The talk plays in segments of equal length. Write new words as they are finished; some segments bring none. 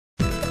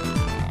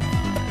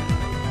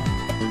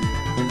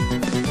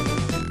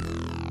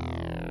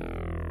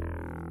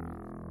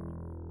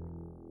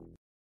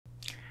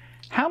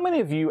How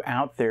many of you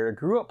out there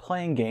grew up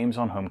playing games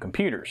on home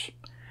computers?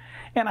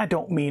 And I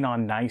don't mean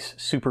on nice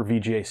Super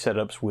VGA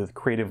setups with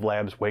Creative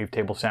Labs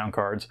wavetable sound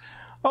cards.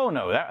 Oh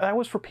no, that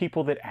was for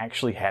people that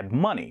actually had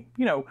money.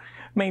 You know,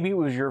 maybe it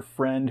was your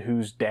friend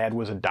whose dad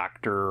was a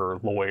doctor or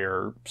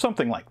lawyer,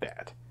 something like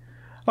that.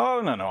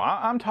 Oh no,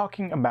 I'm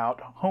talking about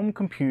home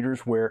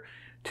computers where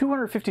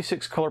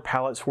 256 color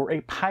palettes were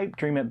a pipe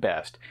dream at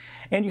best,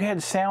 and you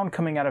had sound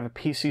coming out of a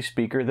PC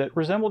speaker that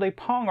resembled a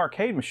Pong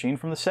arcade machine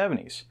from the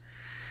 70s.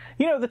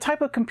 You know, the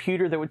type of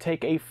computer that would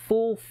take a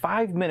full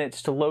 5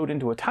 minutes to load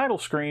into a title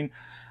screen,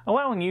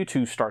 allowing you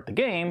to start the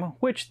game,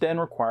 which then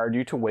required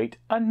you to wait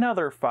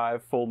another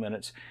 5 full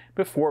minutes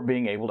before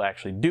being able to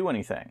actually do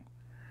anything.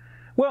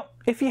 Well,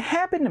 if you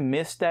happen to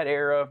miss that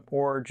era,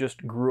 or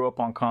just grew up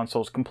on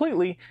consoles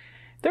completely,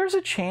 there's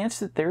a chance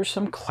that there's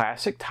some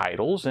classic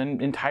titles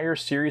and entire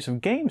series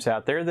of games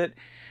out there that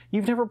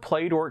you've never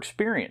played or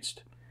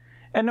experienced.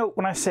 And note,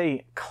 when I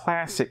say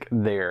classic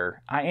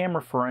there, I am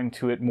referring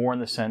to it more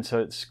in the sense that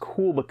it's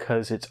cool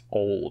because it's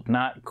old,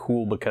 not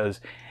cool because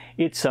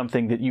it's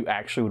something that you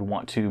actually would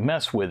want to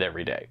mess with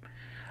every day.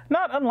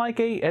 Not unlike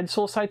a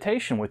Edsel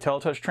citation with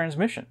teletouch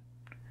transmission.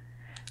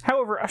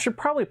 However, I should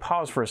probably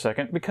pause for a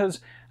second because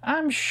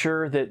I'm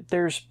sure that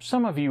there's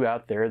some of you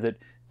out there that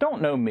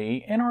don't know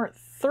me and are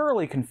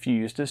thoroughly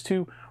confused as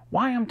to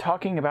why I'm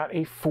talking about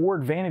a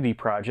Ford vanity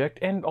project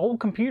and old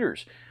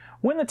computers,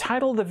 when the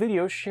title of the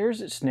video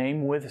shares its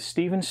name with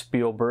Steven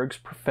Spielberg's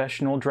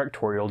professional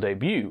directorial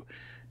debut,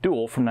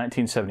 Duel from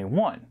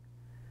 1971.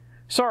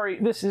 Sorry,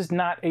 this is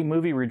not a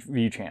movie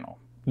review channel.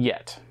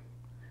 Yet.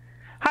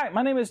 Hi,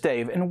 my name is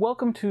Dave, and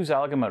welcome to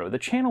Zilog and Moto, the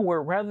channel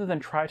where rather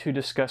than try to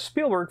discuss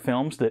Spielberg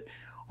films that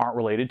aren't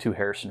related to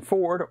Harrison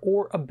Ford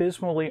or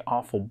abysmally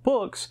awful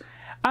books,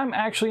 I'm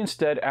actually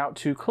instead out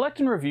to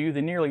collect and review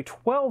the nearly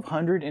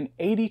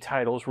 1,280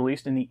 titles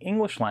released in the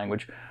English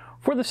language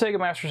for the Sega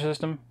Master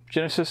System,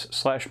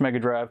 Genesis/Mega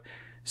Drive,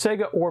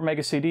 Sega or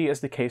Mega CD as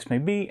the case may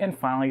be, and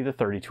finally the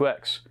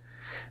 32X.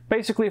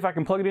 Basically, if I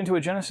can plug it into a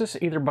Genesis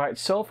either by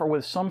itself or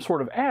with some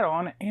sort of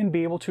add-on and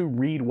be able to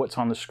read what's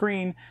on the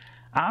screen,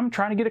 I'm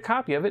trying to get a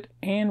copy of it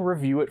and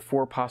review it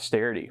for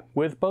posterity,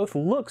 with both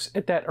looks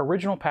at that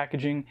original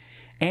packaging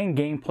and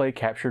gameplay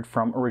captured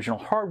from original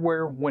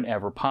hardware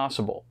whenever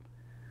possible.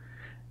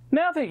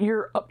 Now that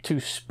you're up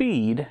to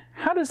speed,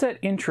 how does that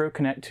intro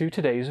connect to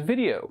today's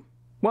video?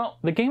 Well,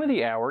 the game of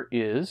the hour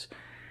is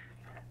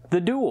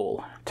the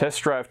Duel,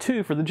 Test Drive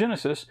 2 for the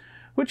Genesis,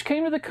 which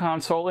came to the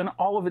console in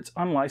all of its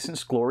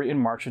unlicensed glory in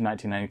March of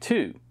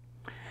 1992.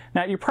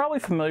 Now, you're probably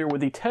familiar with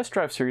the Test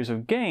Drive series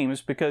of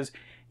games because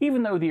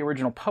even though the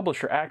original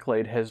publisher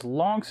Accolade has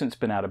long since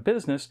been out of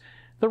business,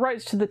 the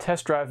rights to the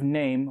Test Drive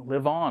name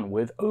live on,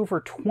 with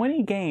over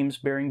 20 games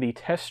bearing the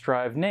Test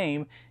Drive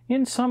name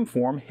in some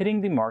form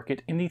hitting the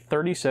market in the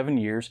 37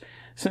 years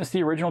since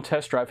the original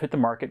Test Drive hit the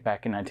market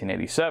back in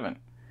 1987.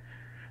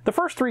 The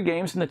first 3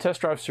 games in the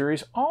Test Drive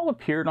series all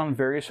appeared on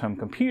various home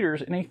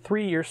computers in a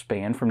 3-year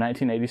span from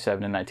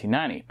 1987 to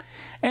 1990.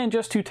 And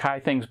just to tie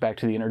things back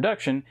to the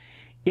introduction,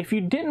 if you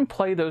didn't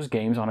play those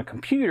games on a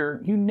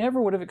computer, you never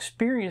would have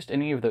experienced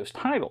any of those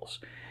titles,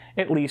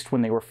 at least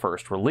when they were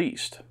first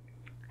released.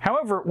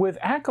 However, with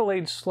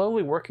Accolade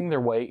slowly working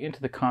their way into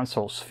the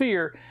console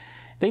sphere,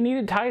 they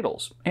needed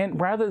titles,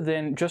 and rather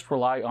than just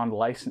rely on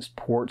licensed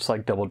ports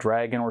like Double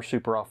Dragon or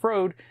Super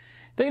Off-Road,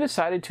 they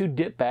decided to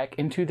dip back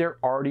into their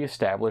already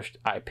established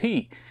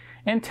IP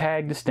and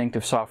tag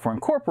Distinctive Software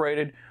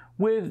Incorporated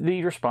with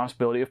the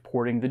responsibility of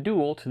porting the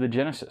Duel to the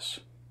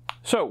Genesis.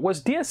 So,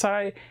 was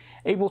DSI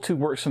able to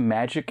work some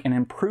magic and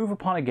improve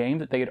upon a game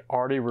that they had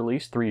already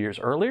released 3 years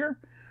earlier?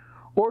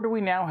 Or do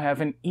we now have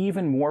an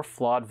even more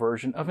flawed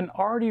version of an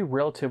already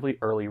relatively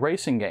early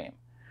racing game?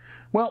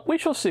 Well, we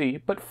shall see,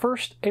 but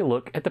first a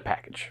look at the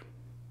package.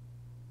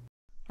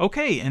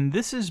 Okay, and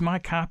this is my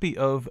copy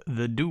of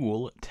The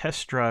Duel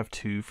Test Drive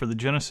 2 for the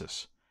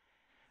Genesis.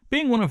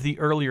 Being one of the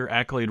earlier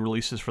Accolade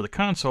releases for the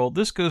console,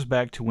 this goes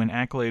back to when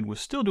Accolade was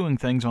still doing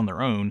things on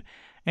their own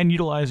and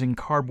utilizing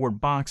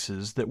cardboard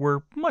boxes that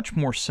were much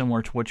more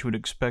similar to what you would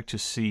expect to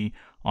see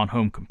on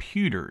home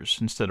computers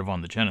instead of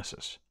on the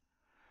Genesis.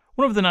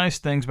 One of the nice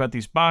things about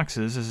these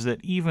boxes is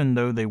that even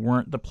though they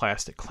weren't the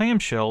plastic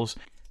clamshells,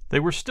 they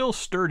were still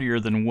sturdier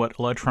than what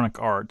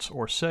Electronic Arts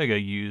or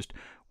Sega used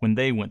when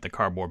they went the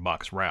cardboard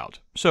box route,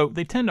 so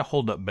they tend to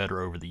hold up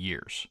better over the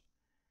years.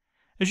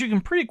 As you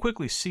can pretty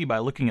quickly see by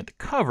looking at the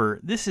cover,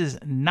 this is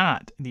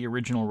not the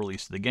original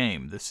release of the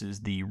game. This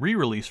is the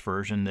re-release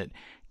version that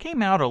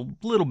came out a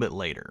little bit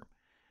later.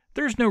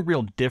 There's no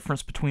real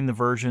difference between the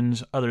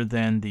versions other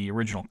than the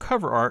original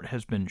cover art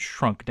has been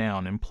shrunk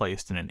down and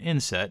placed in an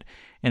inset,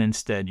 and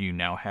instead you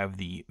now have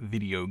the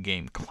Video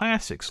Game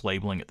Classics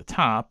labeling at the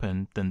top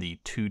and then the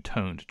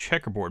two-toned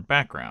checkerboard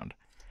background.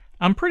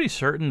 I'm pretty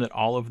certain that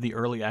all of the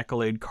early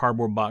Accolade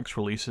cardboard box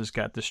releases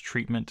got this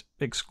treatment,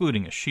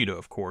 excluding Ashido,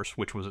 of course,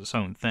 which was its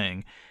own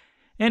thing.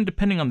 And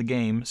depending on the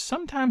game,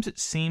 sometimes it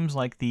seems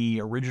like the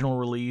original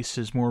release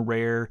is more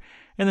rare,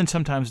 and then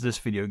sometimes this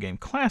Video Game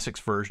Classics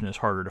version is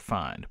harder to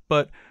find.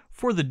 But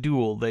for the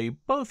Duel, they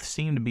both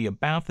seem to be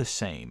about the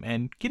same,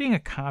 and getting a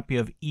copy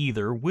of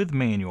either with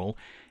manual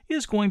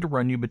is going to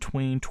run you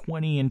between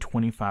 $20 and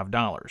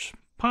 $25,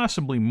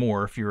 possibly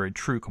more if you're a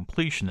true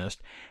completionist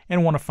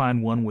and want to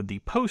find one with the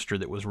poster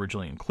that was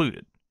originally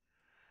included.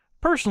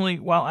 Personally,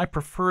 while I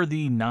prefer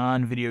the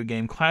non-Video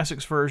Game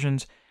Classics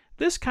versions,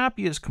 this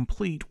copy is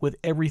complete with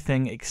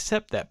everything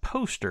except that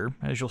poster,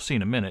 as you'll see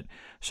in a minute,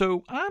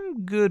 so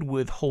I'm good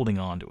with holding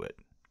on to it.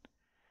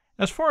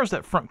 As far as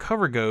that front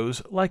cover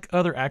goes, like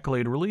other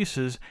Accolade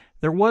releases,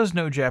 there was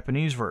no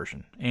Japanese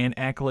version, and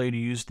Accolade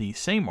used the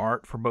same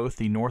art for both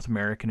the North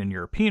American and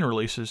European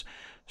releases,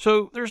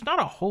 so there's not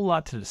a whole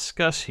lot to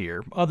discuss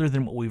here other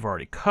than what we've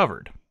already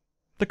covered.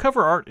 The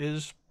cover art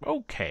is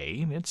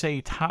okay. It's a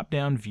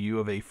top-down view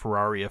of a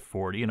Ferrari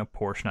F40 and a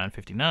Porsche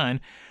 959,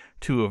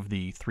 two of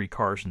the three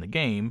cars in the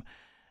game,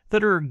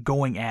 that are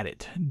going at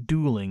it,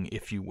 dueling,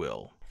 if you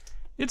will.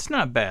 It's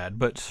not bad,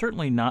 but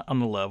certainly not on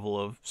the level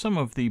of some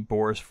of the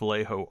Boris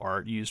Vallejo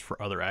art used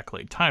for other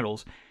Accolade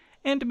titles,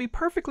 and to be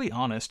perfectly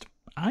honest,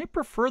 I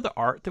prefer the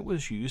art that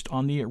was used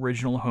on the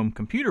original home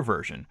computer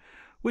version,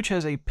 which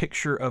has a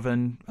picture of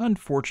an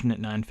unfortunate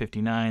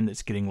 959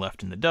 that's getting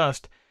left in the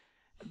dust.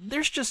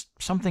 There's just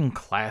something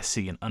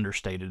classy and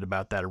understated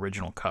about that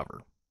original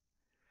cover.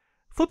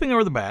 Flipping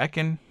over the back,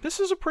 and this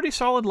is a pretty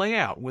solid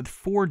layout with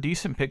 4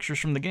 decent pictures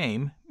from the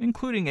game,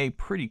 including a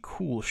pretty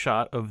cool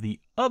shot of the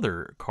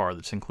other car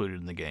that's included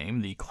in the game,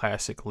 the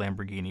classic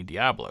Lamborghini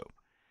Diablo.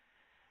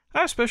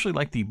 I especially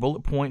like the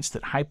bullet points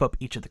that hype up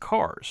each of the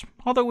cars,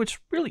 although it's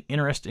really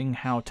interesting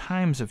how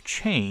times have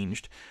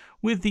changed,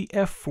 with the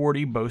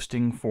F40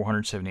 boasting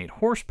 478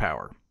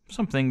 horsepower,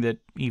 something that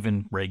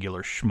even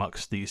regular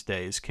schmucks these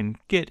days can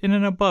get in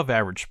an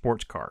above-average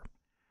sports car.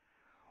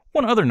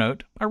 One other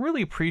note, I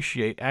really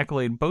appreciate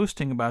Accolade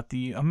boasting about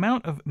the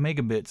amount of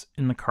megabits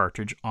in the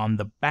cartridge on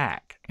the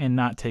back and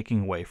not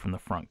taking away from the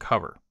front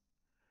cover.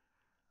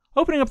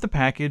 Opening up the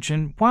package,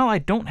 and while I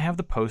don't have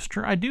the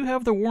poster, I do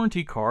have the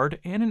warranty card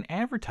and an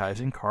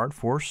advertising card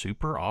for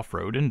Super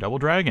Off-Road and Double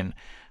Dragon.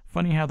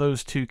 Funny how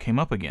those two came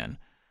up again.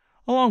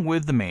 Along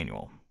with the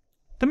manual.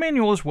 The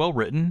manual is well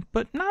written,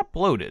 but not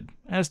bloated,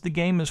 as the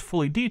game is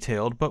fully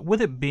detailed, but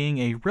with it being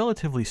a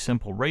relatively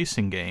simple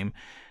racing game,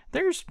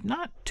 there's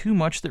not too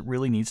much that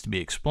really needs to be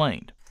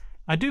explained.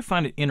 I do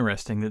find it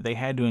interesting that they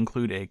had to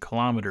include a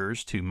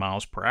kilometers to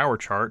miles per hour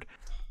chart,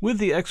 with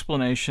the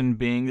explanation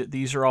being that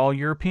these are all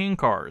European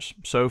cars,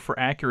 so for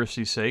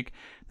accuracy's sake,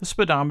 the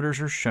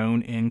speedometers are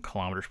shown in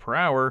kilometers per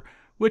hour,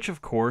 which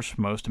of course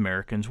most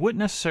Americans wouldn't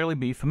necessarily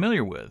be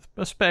familiar with,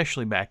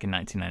 especially back in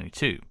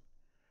 1992.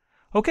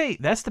 Okay,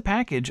 that's the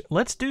package.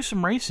 Let's do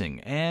some racing,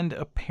 and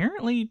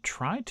apparently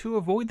try to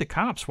avoid the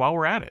cops while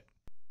we're at it.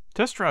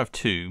 Test Drive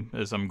 2,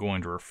 as I'm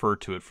going to refer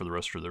to it for the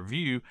rest of the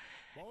review,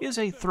 is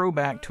a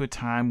throwback to a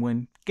time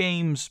when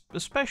games,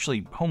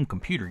 especially home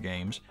computer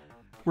games,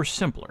 were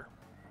simpler.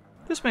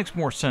 This makes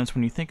more sense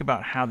when you think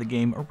about how the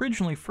game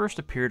originally first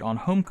appeared on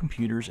home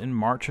computers in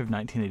March of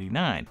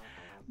 1989,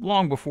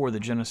 long before the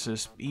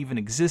Genesis even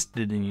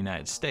existed in the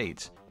United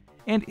States,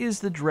 and is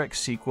the direct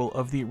sequel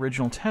of the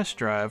original Test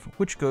Drive,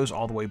 which goes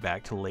all the way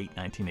back to late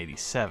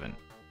 1987.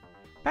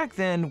 Back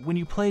then, when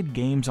you played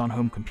games on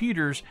home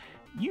computers,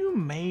 you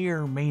may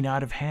or may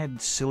not have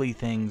had silly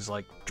things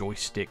like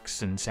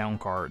joysticks and sound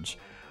cards,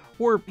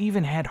 or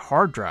even had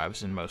hard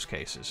drives in most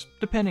cases,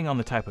 depending on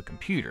the type of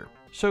computer,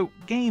 so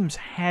games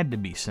had to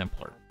be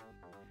simpler.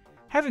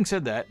 Having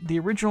said that, the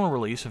original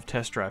release of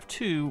Test Drive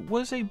 2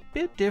 was a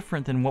bit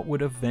different than what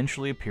would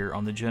eventually appear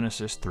on the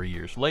Genesis 3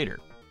 years later,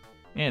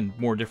 and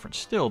more different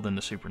still than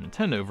the Super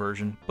Nintendo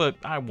version, but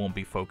I won't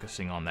be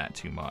focusing on that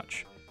too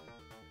much.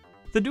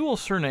 The Duel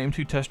surname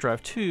to Test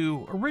Drive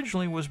 2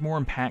 originally was more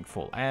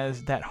impactful,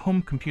 as that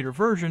home computer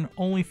version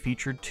only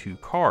featured 2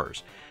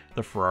 cars,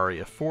 the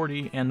Ferrari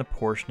F40 and the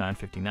Porsche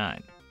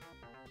 959.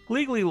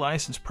 Legally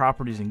licensed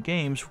properties in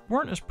games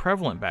weren't as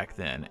prevalent back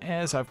then,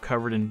 as I've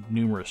covered in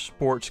numerous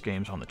sports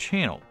games on the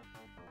channel,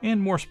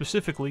 and more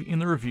specifically in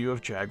the review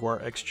of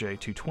Jaguar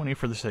XJ220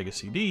 for the Sega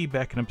CD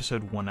back in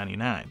episode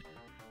 199.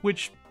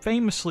 Which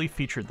famously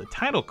featured the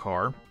title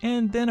car,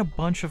 and then a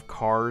bunch of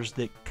cars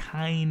that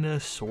kinda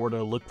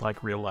sorta looked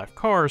like real-life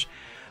cars,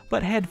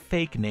 but had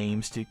fake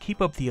names to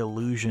keep up the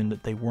illusion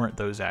that they weren't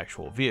those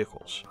actual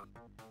vehicles.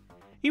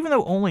 Even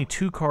though only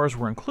 2 cars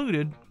were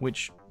included,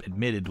 which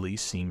admittedly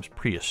seems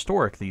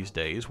prehistoric these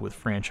days with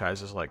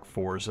franchises like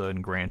Forza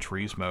and Gran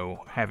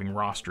Turismo having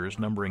rosters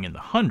numbering in the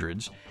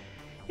hundreds,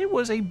 it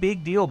was a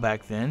big deal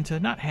back then to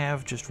not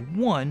have just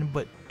 1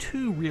 but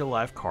 2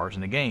 real-life cars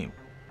in the game,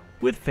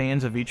 with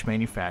fans of each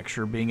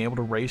manufacturer being able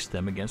to race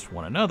them against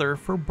one another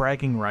for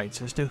bragging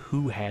rights as to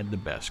who had the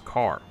best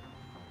car.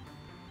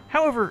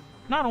 However,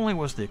 not only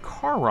was the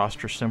car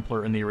roster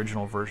simpler in the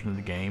original version of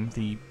the game,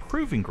 the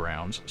proving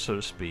grounds, so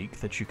to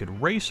speak, that you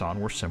could race on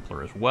were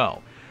simpler as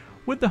well,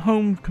 with the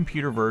home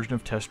computer version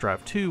of Test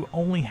Drive 2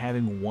 only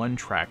having 1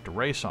 track to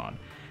race on,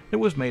 that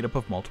was made up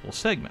of multiple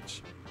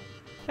segments.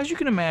 As you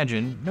can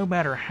imagine, no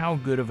matter how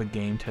good of a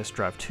game Test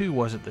Drive 2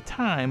 was at the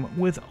time,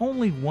 with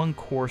only one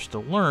course to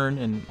learn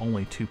and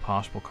only 2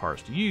 possible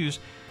cars to use,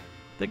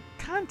 the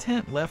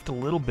content left a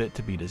little bit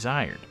to be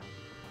desired.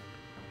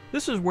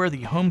 This is where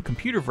the home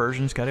computer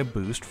versions got a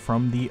boost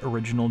from the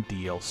original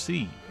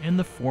DLC, in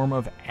the form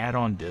of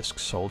add-on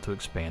discs sold to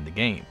expand the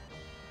game.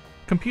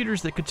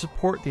 Computers that could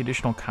support the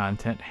additional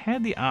content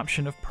had the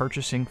option of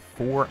purchasing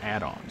 4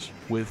 add-ons,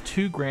 with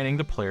 2 granting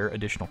the player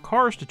additional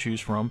cars to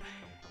choose from,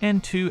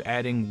 and 2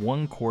 adding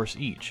 1 course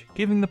each,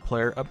 giving the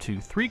player up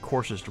to 3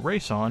 courses to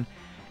race on,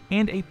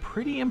 and a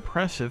pretty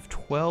impressive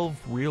 12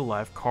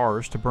 real-life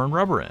cars to burn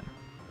rubber in.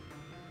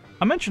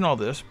 I mention all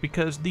this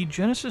because the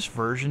Genesis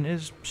version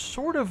is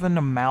sort of an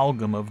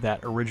amalgam of that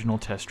original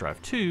Test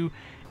Drive 2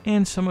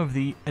 and some of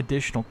the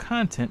additional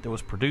content that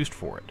was produced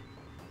for it.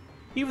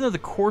 Even though the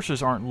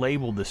courses aren't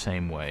labeled the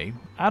same way,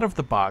 out of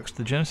the box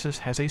the Genesis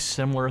has a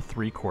similar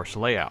 3-course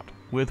layout,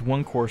 with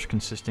 1 course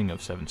consisting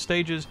of 7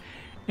 stages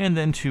and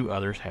then 2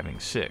 others having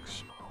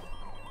 6.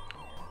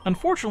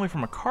 Unfortunately,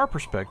 from a car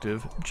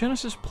perspective,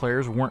 Genesis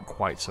players weren't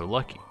quite so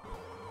lucky.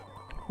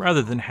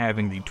 Rather than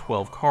having the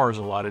 12 cars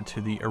allotted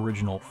to the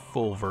original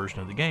full version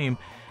of the game,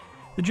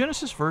 the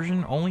Genesis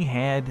version only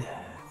had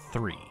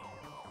 3.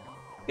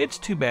 It's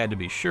too bad to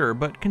be sure,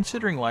 but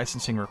considering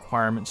licensing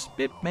requirements,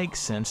 it makes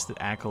sense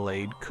that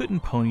Accolade couldn't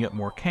pony up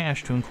more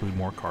cash to include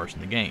more cars in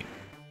the game.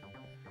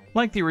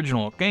 Like the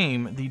original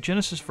game, the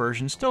Genesis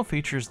version still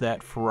features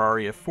that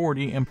Ferrari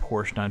F40 and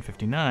Porsche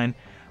 959,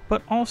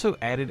 but also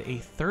added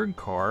a 3rd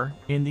car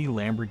in the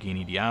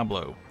Lamborghini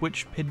Diablo,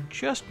 which had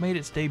just made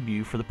its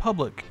debut for the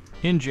public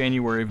in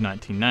January of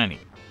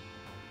 1990.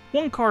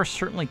 1 car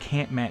certainly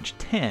can't match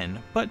 10,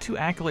 but to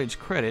Accolade's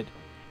credit,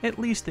 at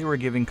least they were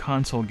giving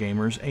console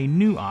gamers a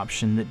new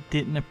option that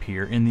didn't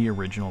appear in the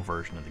original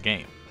version of the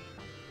game.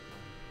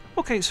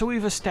 Okay, so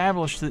we've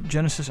established that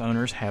Genesis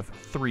owners have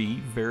 3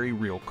 very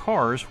real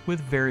cars with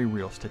very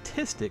real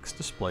statistics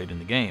displayed in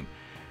the game,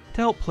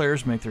 to help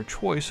players make their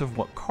choice of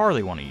what car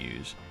they want to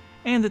use,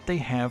 and that they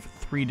have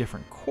 3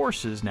 different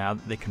courses now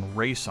that they can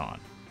race on.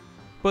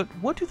 But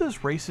what do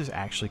those races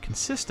actually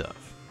consist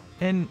of?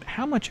 And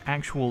how much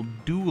actual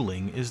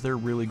dueling is there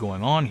really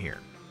going on here?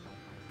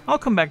 I'll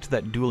come back to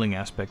that dueling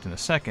aspect in a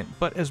second,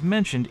 but as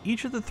mentioned,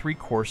 each of the 3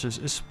 courses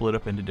is split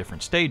up into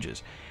different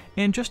stages.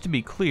 And just to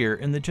be clear,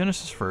 in the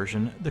Genesis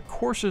version, the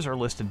courses are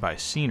listed by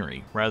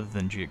scenery rather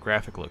than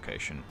geographic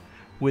location,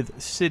 with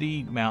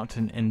city,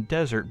 mountain, and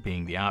desert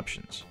being the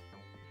options.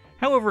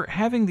 However,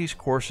 having these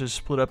courses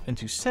split up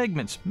into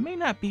segments may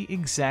not be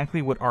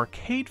exactly what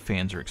arcade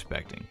fans are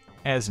expecting,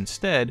 as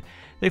instead,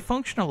 they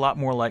function a lot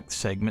more like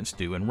segments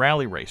do in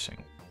rally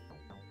racing.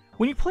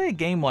 When you play a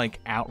game like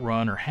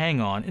Outrun or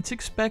Hang On, it's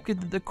expected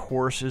that the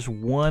course is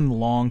one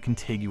long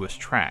contiguous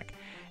track,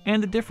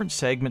 and the different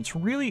segments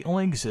really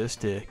only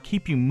exist to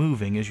keep you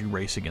moving as you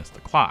race against the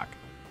clock.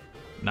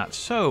 Not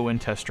so in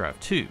Test Drive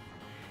 2.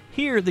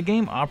 Here, the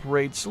game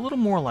operates a little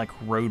more like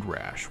Road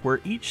Rash,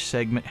 where each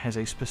segment has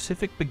a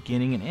specific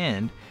beginning and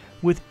end,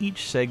 with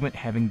each segment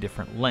having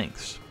different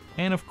lengths,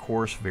 and of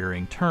course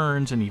varying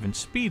turns and even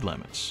speed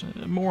limits.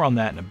 More on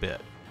that in a bit.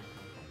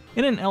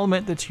 In an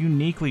element that's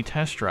uniquely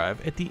Test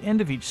Drive, at the end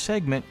of each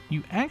segment,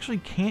 you actually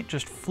can't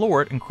just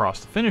floor it and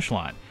cross the finish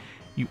line.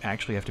 You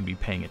actually have to be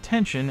paying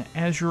attention,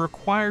 as you're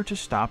required to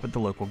stop at the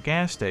local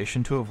gas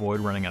station to avoid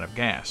running out of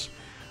gas,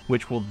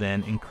 which will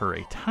then incur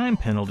a time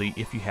penalty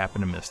if you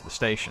happen to miss the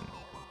station.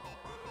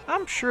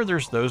 I'm sure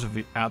there's those of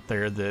you out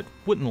there that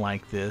wouldn't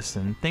like this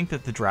and think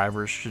that the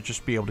drivers should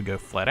just be able to go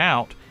flat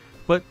out,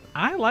 but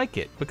I like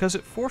it because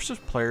it forces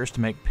players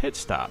to make pit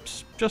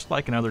stops, just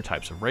like in other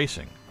types of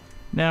racing.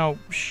 Now,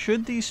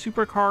 should these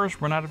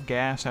supercars run out of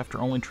gas after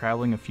only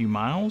traveling a few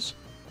miles?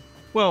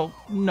 Well,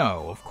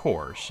 no, of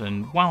course,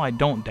 and while I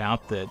don't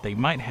doubt that they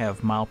might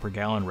have mile per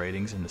gallon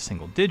ratings in the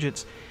single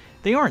digits,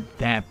 they aren't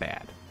that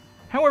bad.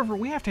 However,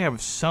 we have to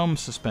have some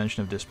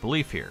suspension of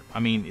disbelief here. I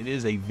mean, it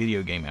is a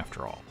video game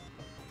after all.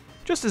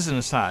 Just as an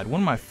aside,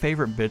 one of my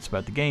favorite bits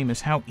about the game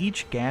is how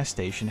each gas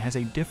station has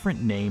a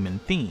different name and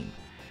theme.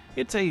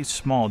 It's a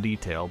small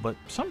detail, but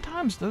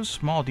sometimes those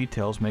small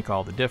details make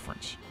all the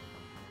difference.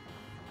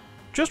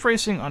 Just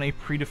racing on a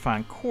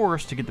predefined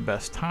course to get the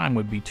best time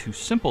would be too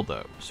simple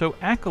though, so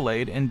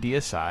Accolade and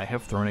DSi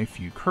have thrown a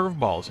few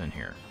curveballs in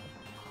here.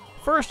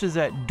 First is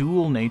that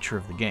dual nature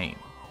of the game.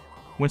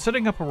 When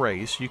setting up a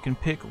race, you can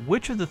pick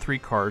which of the 3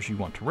 cars you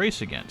want to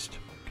race against,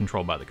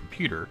 controlled by the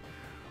computer,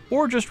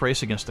 or just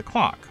race against the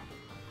clock,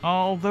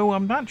 although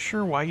I'm not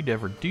sure why you'd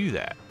ever do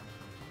that.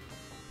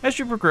 As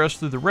you progress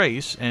through the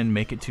race and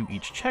make it to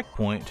each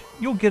checkpoint,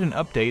 you'll get an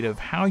update of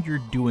how you're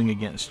doing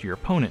against your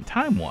opponent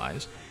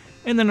time-wise,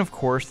 and then of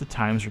course the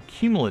times are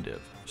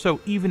cumulative, so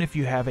even if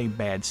you have a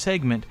bad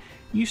segment,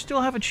 you still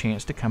have a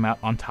chance to come out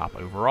on top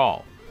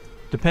overall.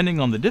 Depending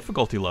on the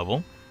difficulty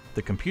level,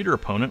 the computer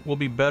opponent will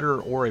be better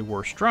or a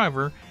worse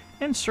driver,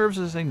 and serves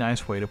as a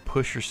nice way to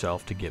push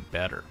yourself to get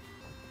better.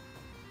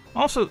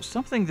 Also,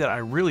 something that I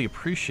really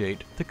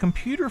appreciate, the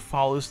computer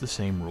follows the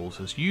same rules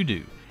as you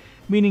do,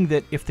 meaning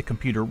that if the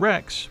computer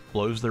wrecks,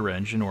 blows their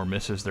engine, or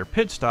misses their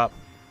pit stop,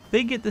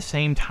 they get the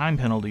same time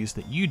penalties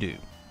that you do.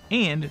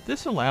 And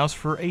this allows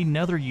for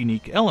another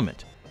unique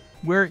element,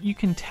 where you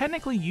can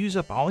technically use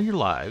up all your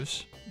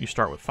lives, you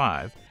start with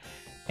 5,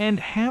 and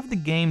have the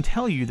game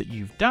tell you that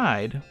you've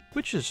died,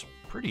 which is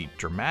pretty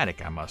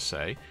dramatic, I must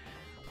say,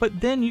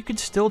 but then you could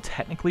still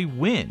technically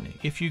win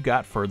if you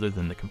got further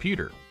than the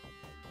computer.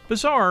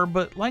 Bizarre,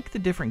 but like the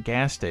different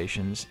gas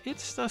stations,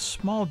 it's a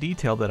small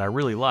detail that I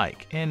really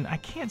like, and I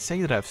can't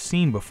say that I've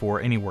seen before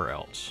anywhere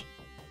else.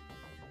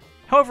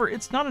 However,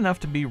 it's not enough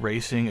to be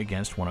racing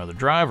against one other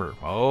driver.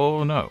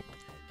 Oh no.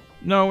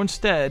 No,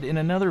 instead, in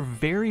another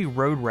very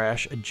Road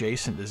Rash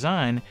adjacent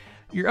design,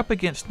 you're up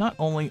against not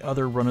only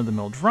other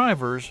run-of-the-mill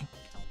drivers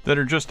that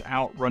are just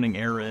out running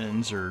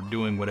errands or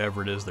doing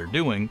whatever it is they're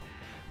doing,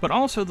 but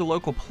also the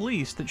local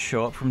police that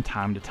show up from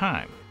time to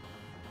time.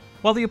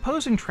 While the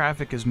opposing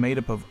traffic is made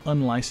up of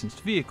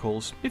unlicensed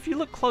vehicles, if you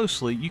look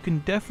closely, you can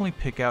definitely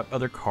pick out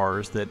other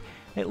cars that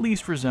at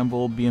least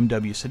resemble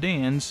BMW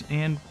sedans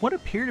and what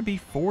appear to be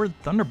Ford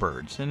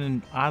Thunderbirds in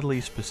an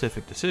oddly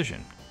specific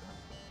decision.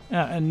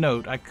 And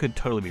note, I could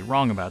totally be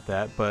wrong about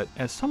that, but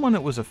as someone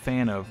that was a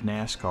fan of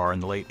NASCAR in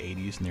the late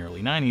 80s and the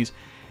early 90s,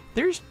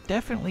 there's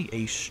definitely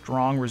a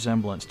strong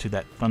resemblance to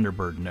that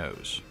Thunderbird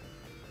nose.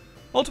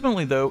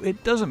 Ultimately though,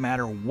 it doesn't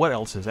matter what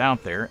else is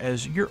out there,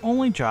 as your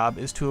only job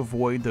is to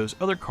avoid those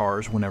other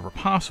cars whenever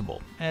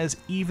possible, as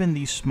even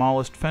the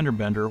smallest fender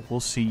bender will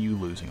see you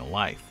losing a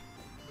life.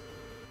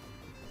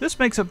 This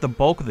makes up the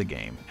bulk of the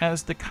game,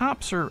 as the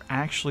cops are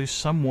actually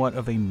somewhat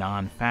of a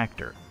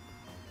non-factor.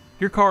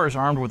 Your car is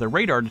armed with a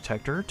radar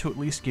detector to at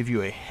least give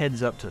you a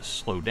heads up to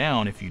slow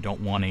down if you don't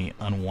want any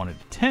unwanted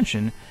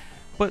attention,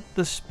 but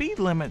the speed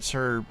limits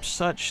are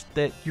such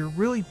that you're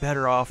really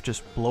better off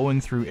just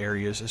blowing through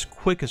areas as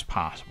quick as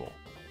possible.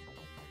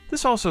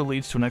 This also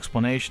leads to an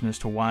explanation as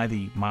to why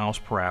the miles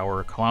per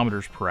hour,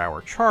 kilometers per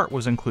hour chart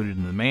was included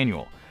in the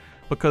manual,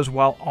 because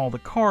while all the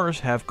cars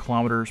have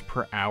kilometers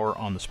per hour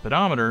on the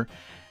speedometer,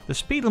 the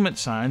speed limit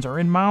signs are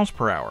in miles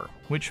per hour,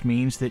 which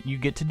means that you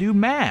get to do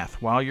math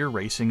while you're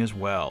racing as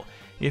well,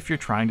 if you're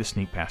trying to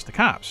sneak past the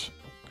cops.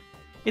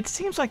 It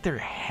seems like there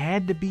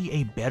had to be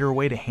a better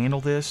way to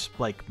handle this,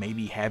 like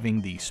maybe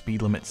having the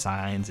speed limit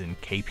signs in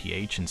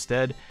kph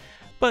instead,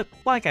 but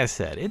like I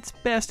said, it's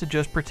best to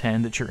just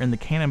pretend that you're in the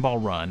Cannonball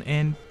Run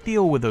and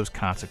deal with those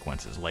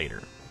consequences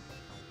later.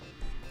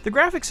 The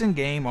graphics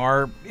in-game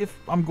are, if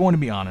I'm going to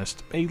be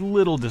honest, a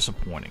little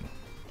disappointing.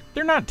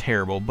 They're not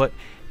terrible, but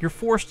you're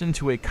forced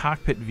into a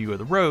cockpit view of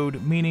the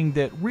road, meaning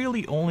that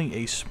really only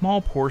a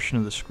small portion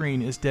of the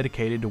screen is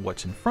dedicated to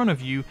what's in front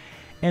of you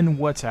and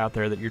what's out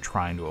there that you're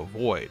trying to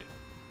avoid.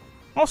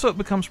 Also, it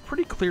becomes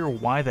pretty clear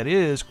why that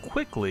is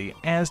quickly,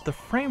 as the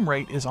frame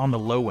rate is on the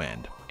low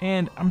end,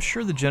 and I'm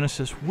sure the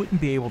Genesis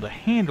wouldn't be able to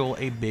handle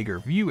a bigger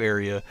view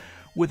area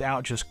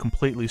without just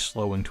completely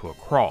slowing to a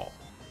crawl.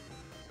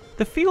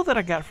 The feel that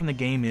I got from the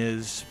game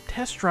is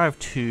Test Drive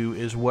 2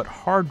 is what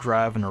hard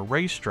driving or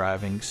race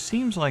driving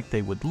seems like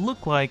they would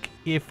look like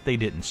if they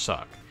didn't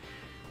suck,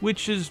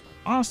 which is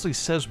honestly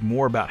says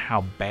more about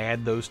how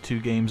bad those two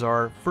games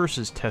are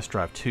versus Test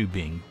Drive 2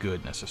 being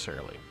good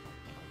necessarily.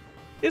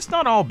 It's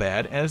not all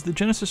bad, as the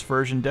Genesis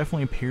version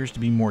definitely appears to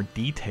be more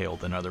detailed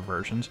than other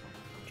versions,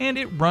 and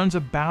it runs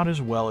about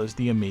as well as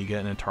the Amiga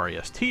and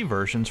Atari ST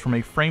versions from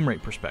a frame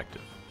rate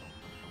perspective.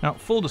 Now,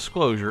 full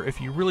disclosure,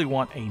 if you really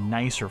want a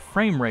nicer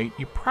frame rate,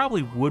 you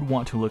probably would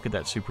want to look at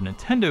that Super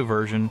Nintendo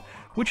version,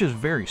 which is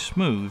very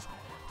smooth,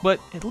 but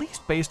at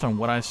least based on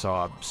what I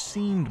saw,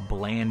 seemed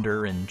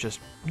blander and just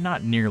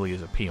not nearly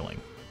as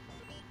appealing.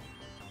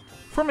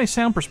 From a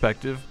sound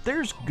perspective,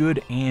 there's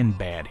good and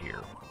bad here.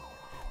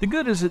 The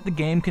good is that the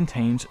game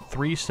contains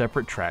 3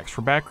 separate tracks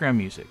for background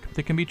music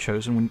that can be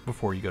chosen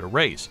before you go to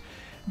race,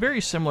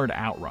 very similar to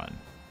Outrun.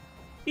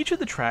 Each of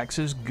the tracks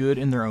is good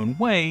in their own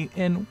way,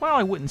 and while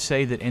I wouldn't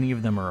say that any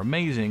of them are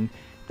amazing,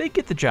 they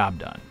get the job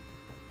done.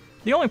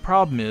 The only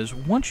problem is,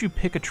 once you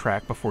pick a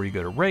track before you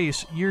go to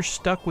race, you're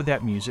stuck with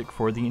that music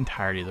for the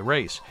entirety of the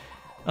race,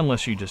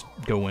 unless you just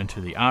go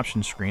into the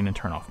options screen and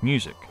turn off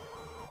music.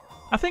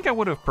 I think I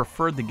would have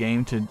preferred the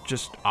game to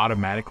just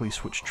automatically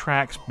switch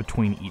tracks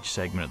between each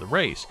segment of the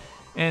race,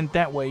 and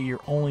that way you're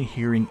only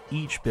hearing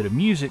each bit of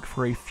music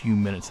for a few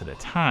minutes at a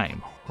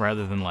time,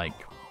 rather than like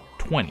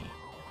 20.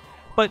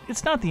 But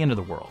it's not the end of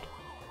the world.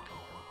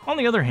 On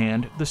the other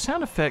hand, the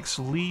sound effects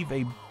leave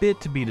a bit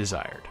to be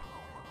desired.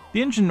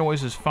 The engine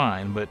noise is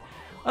fine, but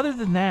other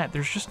than that,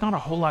 there's just not a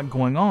whole lot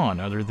going on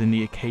other than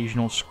the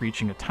occasional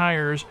screeching of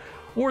tires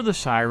or the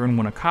siren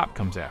when a cop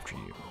comes after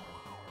you.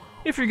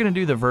 If you're going to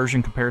do the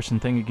version comparison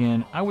thing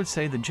again, I would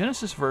say the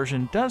Genesis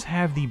version does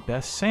have the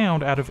best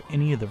sound out of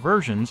any of the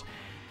versions,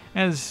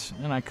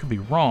 and I could be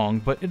wrong,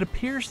 but it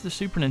appears the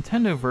Super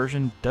Nintendo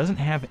version doesn't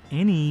have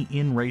any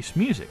in-race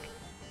music,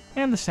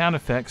 and the sound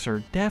effects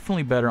are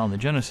definitely better on the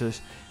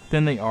Genesis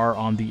than they are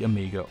on the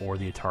Amiga or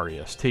the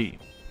Atari ST.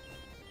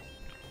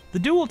 The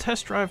Duel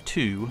Test Drive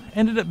 2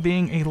 ended up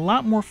being a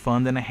lot more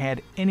fun than I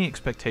had any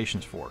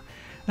expectations for,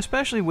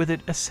 especially with it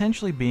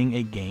essentially being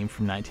a game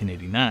from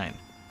 1989.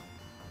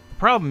 The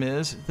problem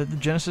is that the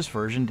Genesis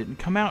version didn't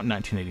come out in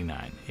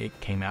 1989,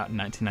 it came out in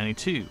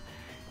 1992.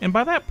 And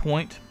by that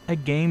point, a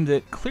game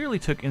that clearly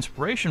took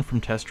inspiration from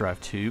Test Drive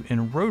 2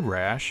 and Road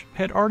Rash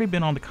had already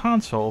been on the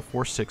console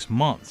for 6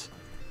 months.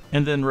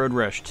 And then Road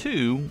Rash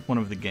 2, one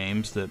of the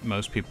games that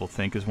most people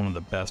think is one of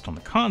the best on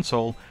the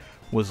console,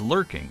 was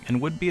lurking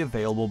and would be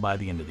available by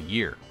the end of the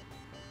year.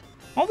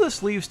 All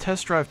this leaves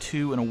Test Drive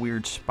 2 in a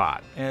weird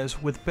spot, as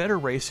with better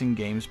racing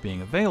games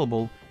being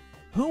available,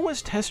 who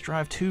was Test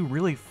Drive 2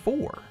 really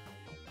for?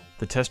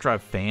 The Test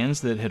Drive fans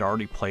that had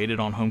already played it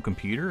on home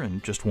computer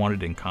and just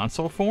wanted it in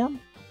console form?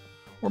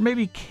 Or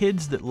maybe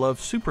kids that love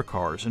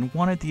supercars and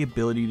wanted the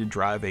ability to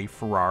drive a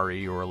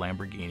Ferrari or a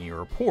Lamborghini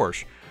or a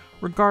Porsche,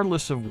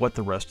 regardless of what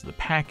the rest of the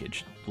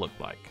package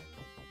looked like.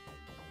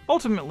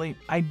 Ultimately,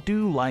 I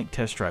do like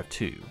Test Drive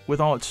 2,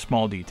 with all its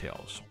small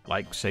details,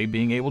 like say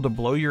being able to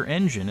blow your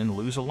engine and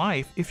lose a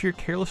life if you're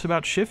careless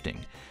about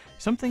shifting,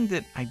 something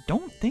that I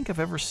don't think I've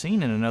ever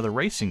seen in another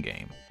racing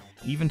game,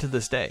 even to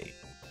this day.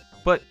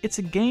 But it's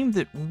a game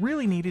that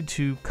really needed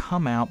to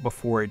come out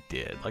before it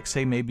did, like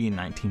say maybe in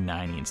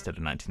 1990 instead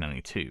of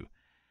 1992.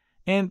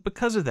 And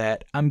because of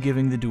that, I'm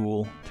giving the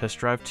Duel Test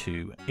Drive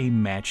 2 a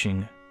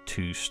matching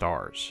 2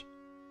 stars.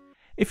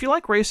 If you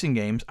like racing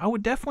games, I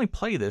would definitely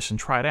play this and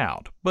try it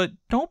out, but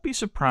don't be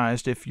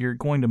surprised if you're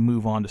going to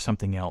move on to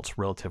something else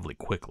relatively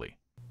quickly.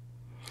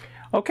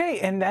 Okay,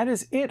 and that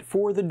is it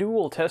for the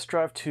Duel Test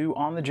Drive 2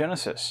 on the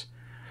Genesis.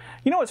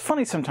 You know, it's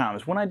funny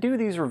sometimes, when I do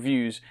these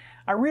reviews,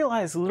 I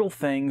realize little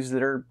things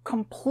that are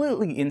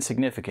completely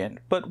insignificant,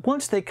 but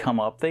once they come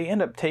up, they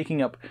end up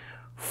taking up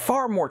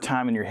far more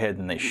time in your head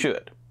than they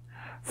should.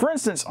 For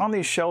instance, on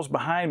these shelves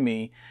behind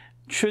me,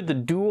 should the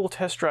Duel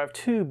Test Drive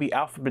 2 be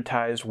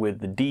alphabetized with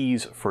the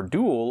D's for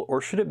Duel,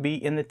 or should it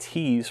be in the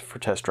T's for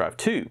Test Drive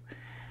 2?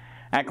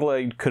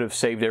 Accolade could have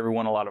saved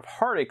everyone a lot of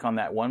heartache on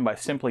that one by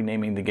simply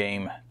naming the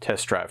game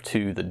Test Drive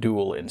 2 the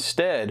Duel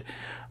instead,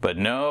 but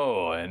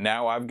no, and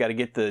now I've got to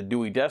get the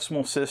Dewey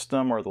Decimal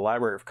System or the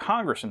Library of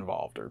Congress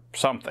involved or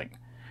something.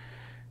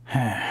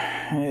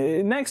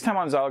 Next time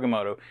on Zilog and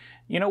Moto,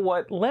 you know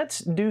what, let's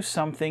do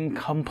something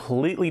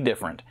completely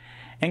different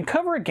and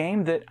cover a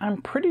game that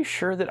I'm pretty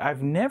sure that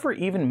I've never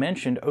even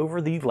mentioned over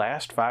the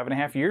last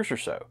 5.5 years or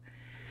so.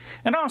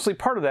 And honestly,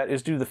 part of that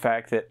is due to the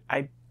fact that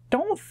I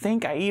don't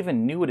think I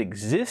even knew it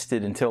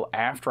existed until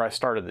after I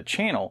started the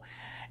channel,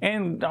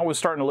 and I was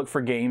starting to look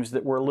for games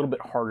that were a little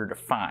bit harder to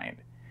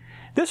find.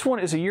 This one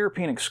is a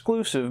European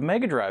exclusive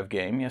Mega Drive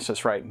game, yes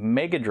that's right,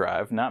 Mega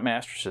Drive, not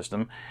Master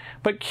System,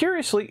 but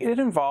curiously it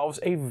involves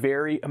a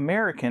very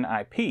American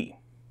IP.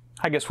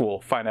 I guess we'll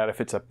find out if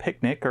it's a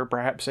picnic or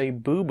perhaps a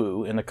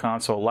boo-boo in the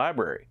console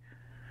library.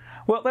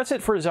 Well, that's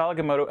it for Zilog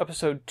and Moto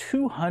episode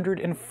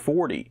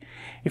 240.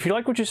 If you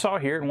like what you saw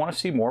here and want to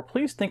see more,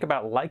 please think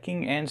about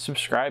liking and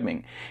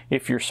subscribing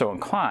if you're so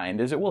inclined,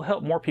 as it will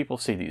help more people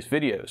see these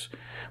videos.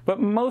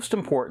 But most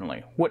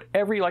importantly,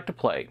 whatever you like to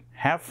play,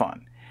 have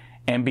fun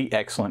and be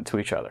excellent to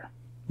each other.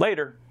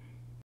 Later.